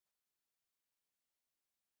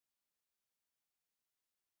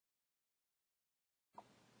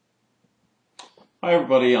Hi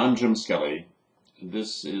everybody, I'm Jim Skelly.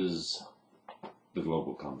 This is the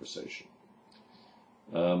Global Conversation.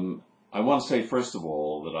 I want to say first of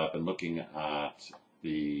all that I've been looking at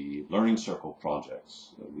the Learning Circle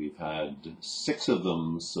projects. We've had 6 of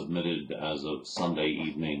them submitted as of Sunday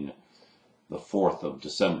evening, the 4th of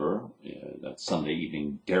December. That's Sunday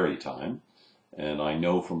evening Derry time. And I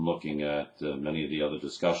know from looking at many of the other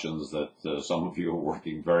discussions that some of you are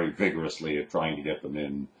working very vigorously at trying to get them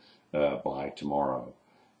in by tomorrow.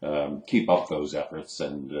 Keep up those efforts,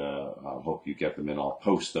 and I hope you get them in. I'll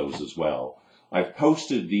post those as well. I've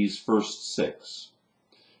posted these first 6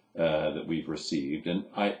 that we've received, and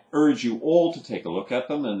I urge you all to take a look at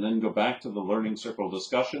them and then go back to the Learning Circle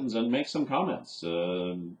discussions and make some comments.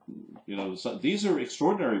 These are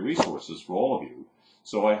extraordinary resources for all of you.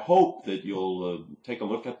 So I hope that you'll take a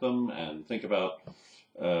look at them and think about,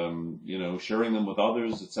 sharing them with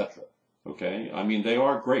others, etc. Okay, I mean, they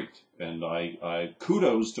are great, and I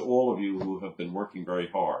kudos to all of you who have been working very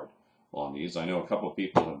hard on these. I know a couple of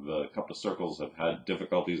circles have had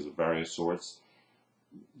difficulties of various sorts.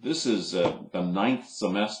 This is the 9th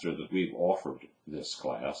semester that we've offered this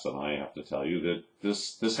class, and I have to tell you that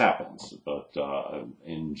this happens. But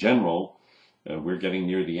in general, we're getting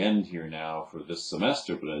near the end here now for this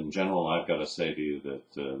semester. But in general, I've got to say to you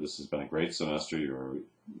that this has been a great semester.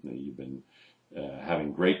 You've been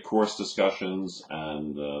having great course discussions,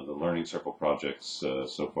 and the Learning Circle projects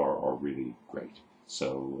so far are really great.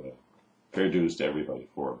 So fair dues to everybody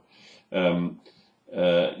for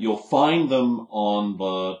it. You'll find them on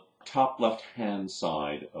the top left-hand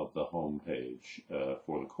side of the home page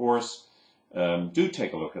for the course. Do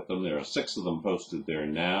take a look at them. There are 6 of them posted there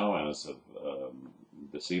now as of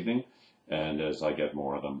this evening, and as I get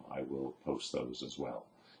more of them, I will post those as well.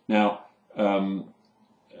 Now,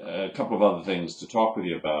 a couple of other things to talk with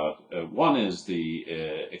you about. One is the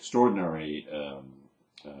extraordinary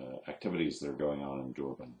activities that are going on in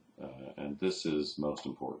Durban, and this is most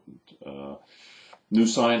important. New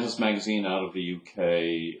Scientist magazine out of the UK,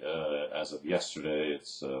 as of yesterday,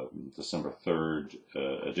 it's December 3rd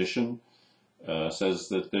edition, says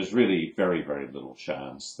that there's really very, very little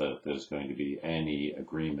chance that there's going to be any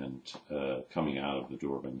agreement coming out of the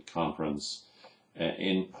Durban conference.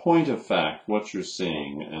 In point of fact, what you're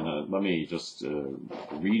seeing, and let me just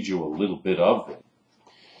read you a little bit of it.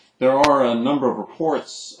 There are a number of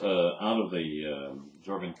reports out of the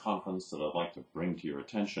Durban conference that I'd like to bring to your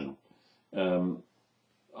attention.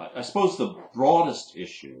 I suppose the broadest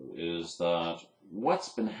issue is that what's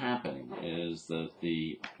been happening is that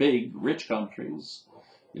the big, rich countries,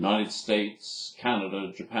 United States,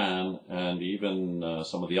 Canada, Japan, and even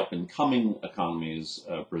some of the up-and-coming economies,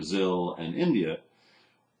 Brazil and India,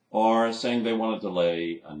 are saying they want to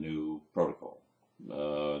delay a new protocol.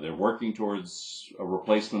 They're working towards a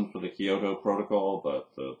replacement for the Kyoto Protocol,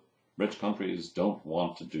 but the rich countries don't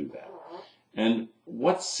want to do that. And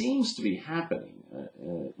what seems to be happening,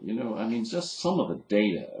 just some of the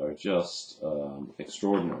data are just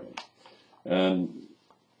extraordinary.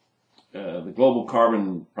 The Global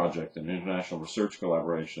Carbon Project, an international research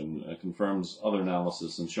collaboration, confirms other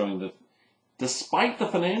analysis and showing that despite the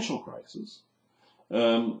financial crisis,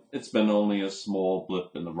 it's been only a small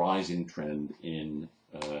blip in the rising trend in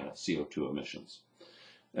CO2 emissions.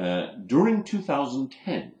 During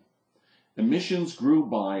 2010, emissions grew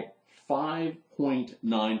by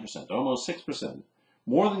 5.9%, almost 6%,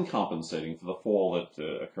 more than compensating for the fall that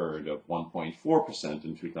occurred of 1.4%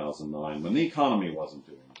 in 2009 when the economy wasn't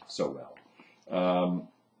doing so well.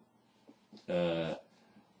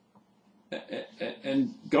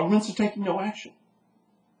 And governments are taking no action.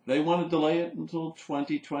 They want to delay it until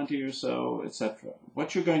 2020 or so, etc.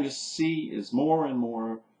 What you're going to see is more and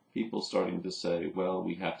more people starting to say, well,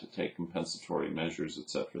 we have to take compensatory measures,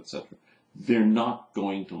 etc., etc. They're not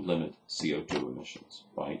going to limit CO2 emissions,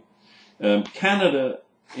 right? Canada,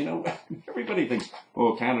 everybody thinks,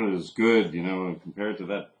 oh, Canada is good, compared to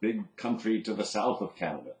that big country to the south of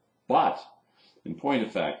Canada. But, in point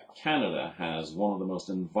of fact, Canada has one of the most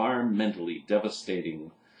environmentally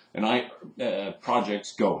devastating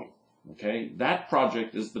projects going. Okay, that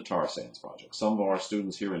project is the tar sands project. Some of our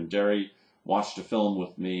students here in Derry watched a film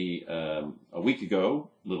with me a week ago,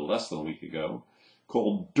 a little less than a week ago,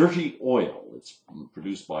 called Dirty Oil. It's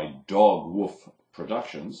produced by Dog Wolf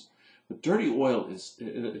Productions. But dirty oil is,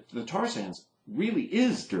 the tar sands really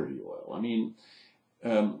is dirty oil. I mean,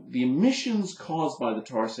 the emissions caused by the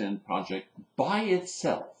tar sand project by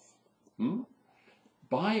itself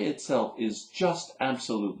is just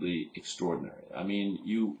absolutely extraordinary. I mean,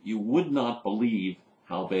 you would not believe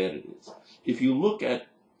how bad it is. If you look at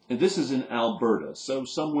and this is in Alberta, so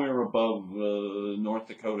somewhere above North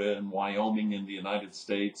Dakota and Wyoming in the United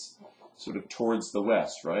States, sort of towards the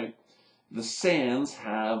west, right? The sands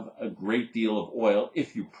have a great deal of oil,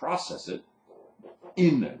 if you process it,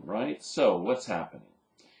 in them, right? So what's happening?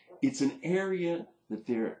 It's an area that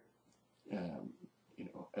they're,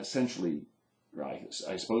 essentially, right,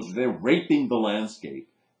 I suppose they're raping the landscape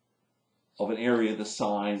of an area the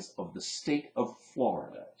size of the state of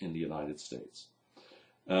Florida in the United States.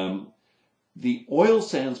 The oil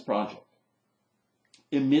sands project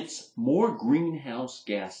emits more greenhouse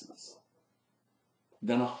gases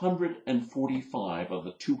than 145 of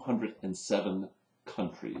the 207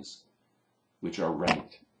 countries which are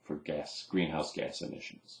ranked for greenhouse gas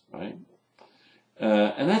emissions, right?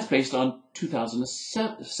 And that's based on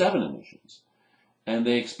 2007 emissions. And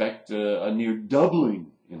they expect a near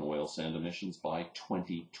doubling in oil sand emissions by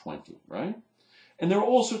 2020, right? And there are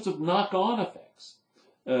all sorts of knock-on effects.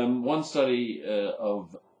 One study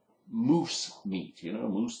of moose meat,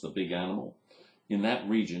 moose, the big animal, in that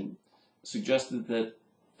region, suggested that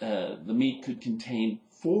the meat could contain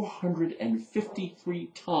 453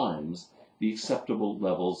 times the acceptable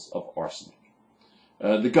levels of arsenic.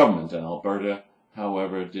 The government in Alberta,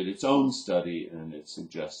 however, did its own study, and it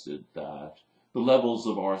suggested that the levels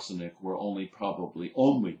of arsenic were only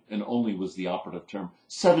was the operative term,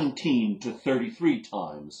 17 to 33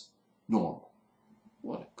 times normal.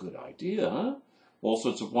 What a good idea, huh? All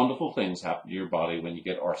sorts of wonderful things happen to your body when you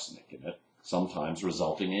get arsenic in it, sometimes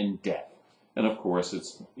resulting in death. And of course,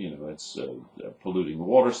 it's polluting the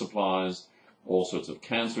water supplies, all sorts of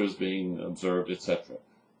cancers being observed, etc.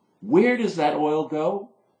 Where does that oil go?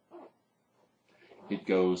 It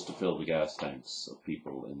goes to fill the gas tanks of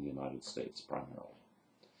people in the United States primarily.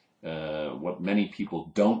 What many people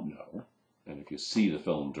don't know, and if you see the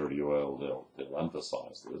film Dirty Oil, they'll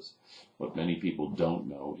emphasize this. What many people don't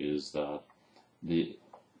know is that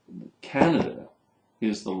Canada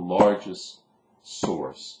is the largest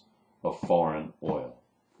source of foreign oil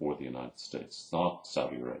for the United States. It's not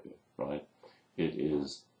Saudi Arabia, right? It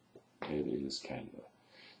is Canada.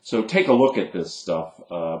 So take a look at this stuff.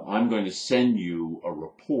 I'm going to send you a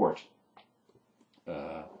report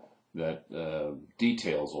that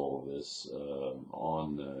details all of this.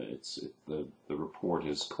 The report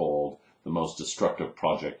is called "The Most Destructive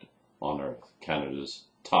Project on Earth: Canada's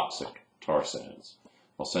Toxic Tar Sands."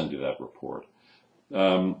 I'll send you that report.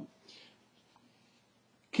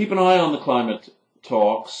 Keep an eye on the climate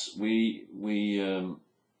talks.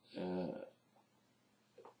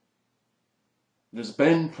 There's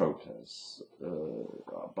been protests,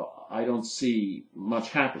 but I don't see much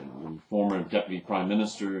happening. The former Deputy Prime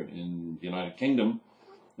Minister in the United Kingdom,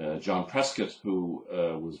 John Prescott, who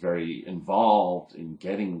was very involved in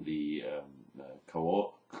getting the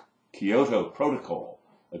Kyoto Protocol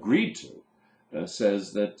agreed to,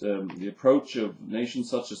 says that the approach of nations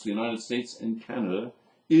such as the United States and Canada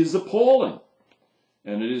is appalling.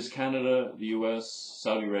 And it is Canada, the US,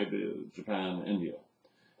 Saudi Arabia, Japan, India.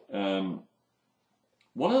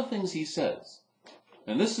 One of the things he says,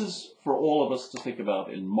 and this is for all of us to think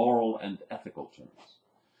about in moral and ethical terms,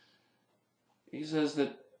 he says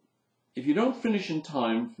that if you don't finish in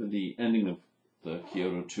time for the ending of the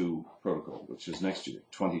Kyoto 2 protocol, which is next year,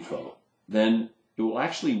 2012, then it will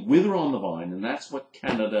actually wither on the vine, and that's what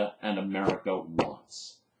Canada and America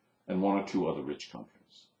wants, and one or two other rich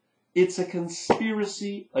countries. It's a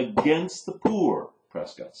conspiracy against the poor,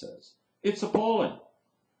 Prescott says. It's appalling.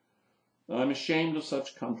 I'm ashamed of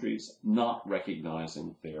such countries not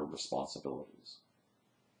recognizing their responsibilities,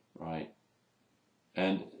 right?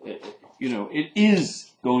 And, it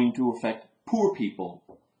is going to affect poor people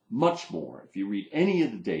much more. If you read any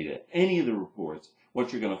of the data, any of the reports,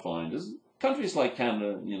 what you're going to find is countries like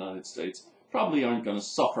Canada and the United States probably aren't going to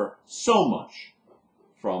suffer so much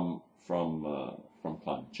from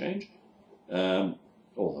climate change,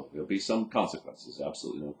 although there'll be some consequences,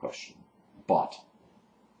 absolutely no question. But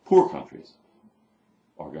poor countries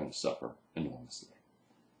are going to suffer enormously.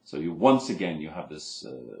 So once again you have this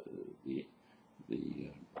the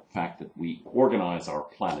fact that we organize our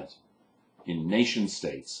planet in nation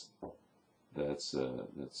states that's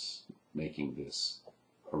making this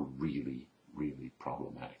a really, really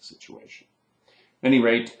problematic situation. At any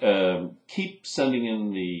rate, keep sending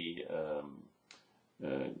in the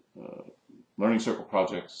Learning Circle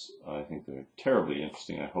projects. I think they're terribly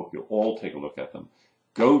interesting. I hope you'll all take a look at them.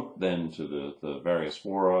 Go then to the various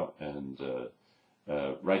fora and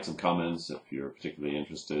write some comments if you're particularly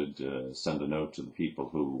interested. Send a note to the people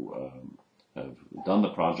who have done the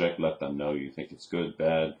project. Let them know you think it's good,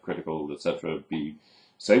 bad, critical, etc. Be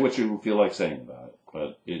say what you feel like saying about it,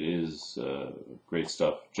 but it is great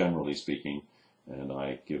stuff, generally speaking, and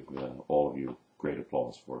I give all of you great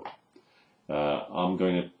applause for it. I'm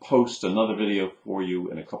going to post another video for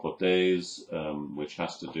you in a couple of days, which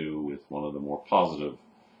has to do with one of the more positive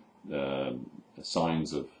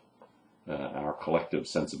signs of our collective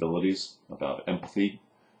sensibilities about empathy.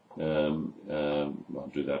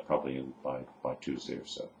 I'll do that probably by Tuesday or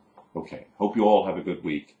so. Okay. Hope you all have a good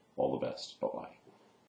week. All the best. Bye-bye.